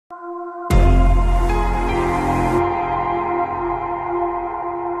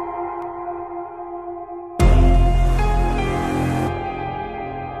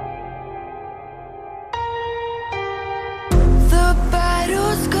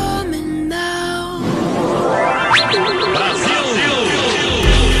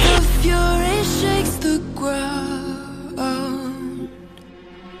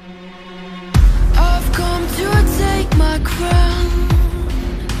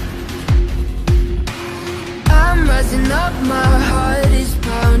up, my heart is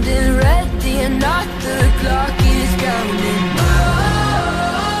pounding, ready or not, the clock is counting.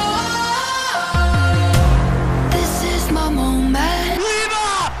 This is my moment. Lima!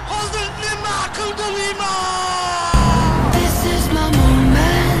 Hazret Lima! Kıldı Lima! This is my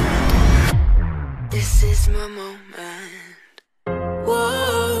moment. This is my moment.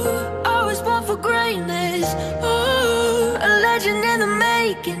 Whoa, I was born for greatness. Oh, a legend in the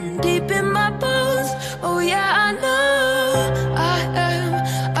making, deep in my bones. Oh yeah, I know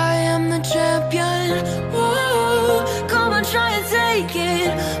I am the champion. Whoa, come on, try and take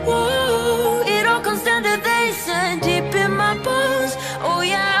it. Whoa, it all comes down to this and deep in my bones. Oh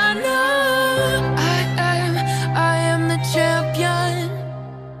yeah, I know I am the champion.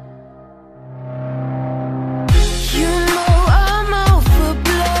 You know I'm out for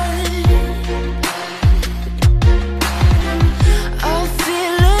blood. I'm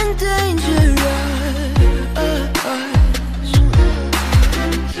feeling dangerous.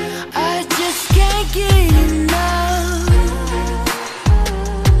 I just can't get enough.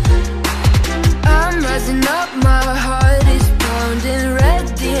 I'm rising up, my heart is pounding,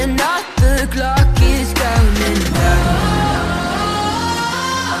 ready or not, the clock is counting down.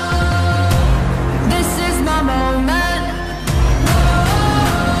 This is my moment.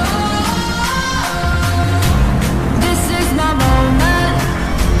 This is my moment.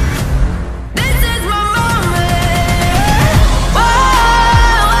 This is my moment. Whoa,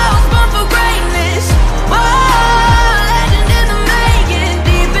 I was born for greatness. Whoa, legend in the making,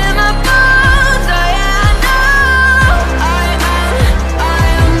 deep in my bones. Oh yeah, I know I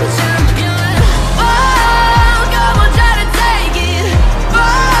am the champion. Whoa, come on, try to take it. Whoa,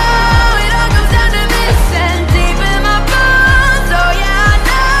 it all comes down to this and deep in my bones. Oh yeah, I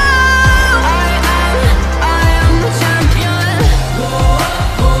know I am the champion.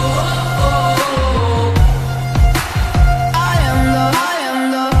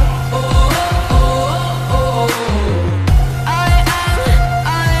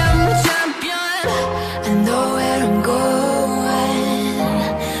 I am the champion. I know where I'm going.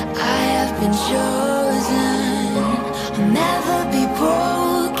 I have been chosen. I'll never be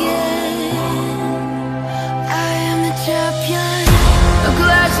broken. I am the champion. A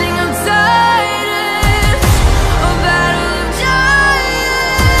clashing of titans, a battle of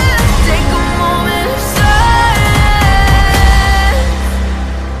giants. Take a moment of silence.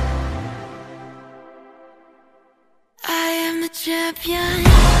 I am the champion.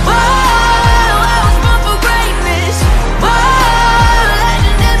 Whoa, I was born for greatness. Whoa,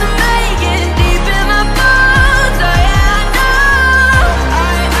 legend in the making, deep in my bones. Oh yeah, I know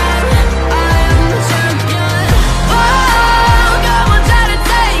I am the champion. Whoa, come on, try to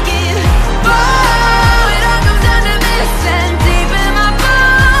take it. Whoa, it all comes down to this and deep in my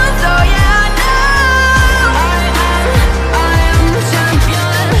bones. Oh yeah, I know I am the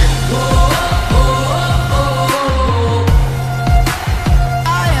champion.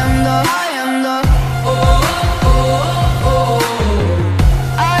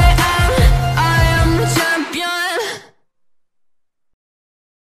 I am the champion.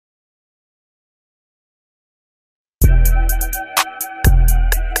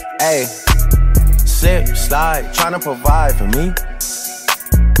 Hey, slip, slide, tryna provide for me.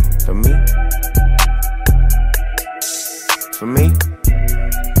 For me. For me.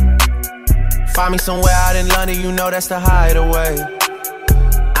 Find me somewhere out in London, you know that's the hideaway.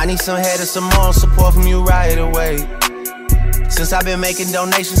 I need some head and some moral support from you right away. Since I've been making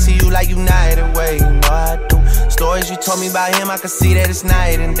donations to you like United Way, you know I do. Stories you told me about him, I can see that it's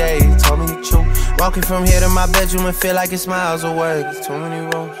night and day. You told me the truth. Walking from here to my bedroom and feel like it's miles away. There's too many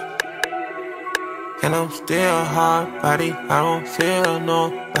roads. And I'm still hard body, I don't feel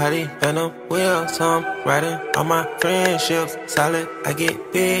nobody. And I'm will some riding on my friendships solid. I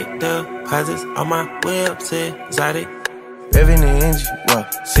get big deposits on my whips exotic. Revving the engine, well,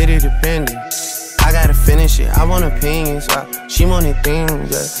 city dependent. I gotta finish it, I want opinions, she wanted things,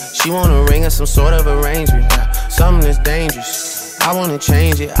 yeah. She want a ring or some sort of arrangement, yeah. Something that's dangerous, I wanna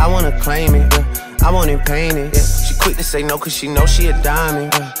change it, I wanna claim it, yeah. I want it painted, yeah. She quick to say no cause she know she a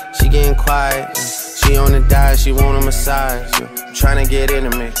diamond, yeah. She getting quiet, yeah. She on the diet, she want a massage, yeah. I'm tryna get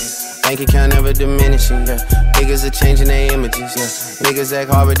intimate, yeah. Bank account never diminishing, yeah. Niggas are changing their images, yeah. Niggas act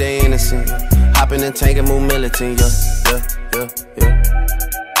hard but they innocent, yeah. Hop in the tank and move militant, yeah. Yeah.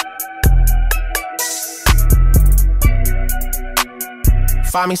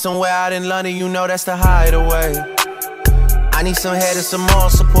 Find me somewhere out in London, you know that's the hideaway. I need some head and some moral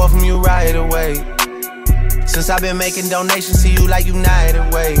support from you right away. Since I've been making donations to you like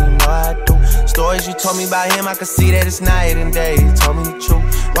United Way, you know I do. Stories you told me about him, I can see that it's night and day. You told me the truth.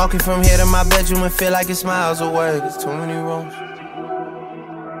 Walking from here to my bedroom and feel like it's miles away. There's too many rooms.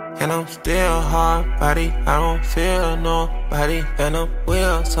 And I'm still hard body, I don't feel nobody. And I'm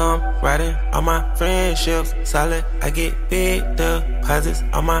wheels, I'm riding on my friendships solid. I get big deposits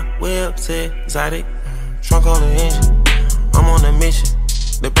on my whips, exotic. Trunk on the engine, I'm on a mission.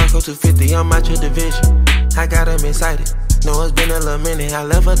 The Bronco 250, I'm out your division. I got them excited, know it's been a little minute. I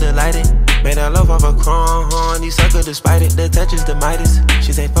left her delighted, made her love off a crown. These suckers despite it, the touch is the Midas.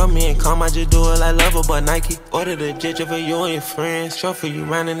 She say fuck me and calm, I just do it like Lover but Nike. Order the jet for you and your friends. Show for you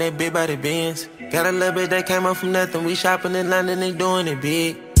round in that big body Benz. Got a little bit that came up from nothing. We shopping in London and doing it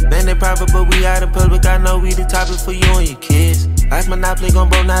big. Landed private but we out in public. I know we the topic for you and your kids. Life's monopoly gon'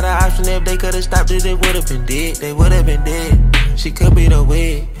 broke, not an option. If they could've stopped it, they would've been dead. They would've been dead. She could be the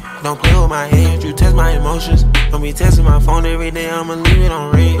wig. Don't play with my head, you test my emotions. Don't be testing my phone every day, I'ma leave it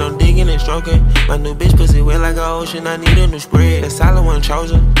on red. Don't digging and stroking. My new bitch pussy wet like an ocean, I need a new spread. That solid one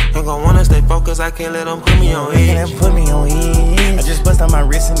chosen. Don't gon' wanna stay focused, I can't let them put me on edge. They put me on edge. I just bust on my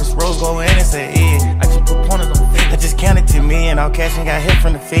wrist and this rose gold and it's an edge. I just put pointers on feds. I just counted to me and all cash and got hit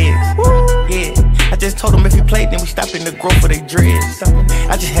from the feds. Yeah, I just told them if he played, then we stop in the growth for they dreads.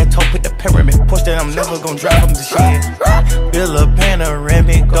 I just had to put the pyramid push that I'm never gon' drive them to shit. Build a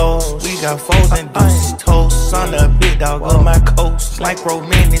panoramic ghost. We got foes and deuces toast. On the big dog of my coast. Like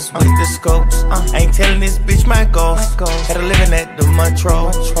romantics with the scopes. Ain't telling this bitch my ghost. Had a living at the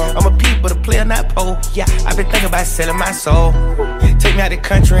Montreux. I'm a peep but a player, not pole. Yeah, I've been thinking about selling my soul. Take me out the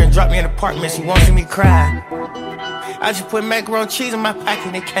country and drop me in apartments. You won't see me cry. I just put macaroni cheese in my pocket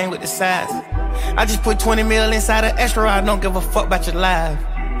and it came with the size. I just put 20 mil inside an extra. I don't give a fuck about your life.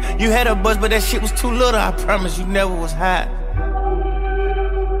 You had a buzz, but that shit was too little. I promise you never was hot.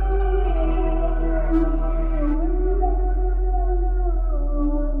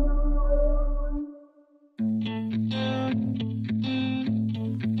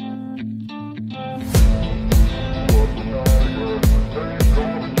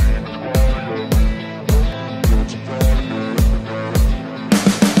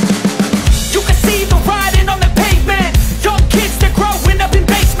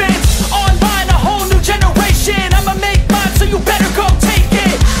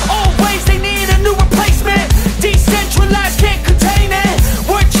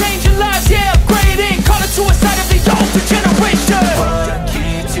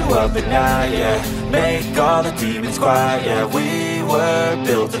 Make all the demons quiet, yeah. We were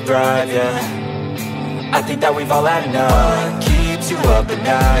built to thrive, yeah. I think that we've all had enough. What keeps you up at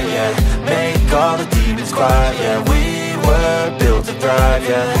night, yeah. Make all the demons quiet, yeah. We were built to thrive,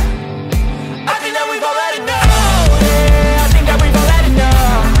 yeah. I think that we've all had enough, yeah. I think that we've all had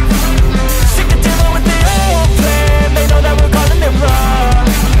enough. Sick of dealing with the old plan. They know that we're calling it wrong.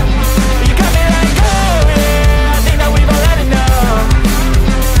 You got me like, oh yeah. I think that we've all had enough.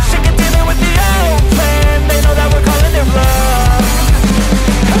 Sick of dealing with the old plan. They know that we're calling it wrong.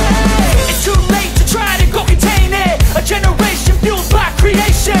 Hey, it's too late to try to go contain it. A generation fueled by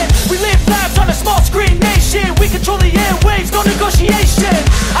creation. We live lives on a small screen nation. We control the airwaves, no negotiation.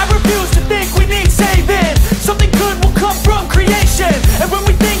 I refuse to think we need saving. Something good will come from creation. And when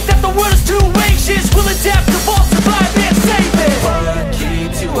we think that the world is too anxious, we'll adapt, evolve, survive and save it. What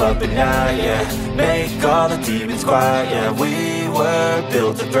keeps you up at night, yeah. Make all the demons quiet, yeah. We were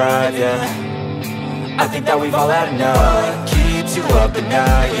built to thrive, yeah. I think that we've all had enough. What keeps you up at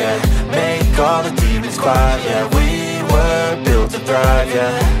night, yeah. Make all the demons quiet, yeah. We were built to thrive,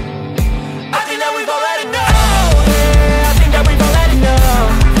 yeah.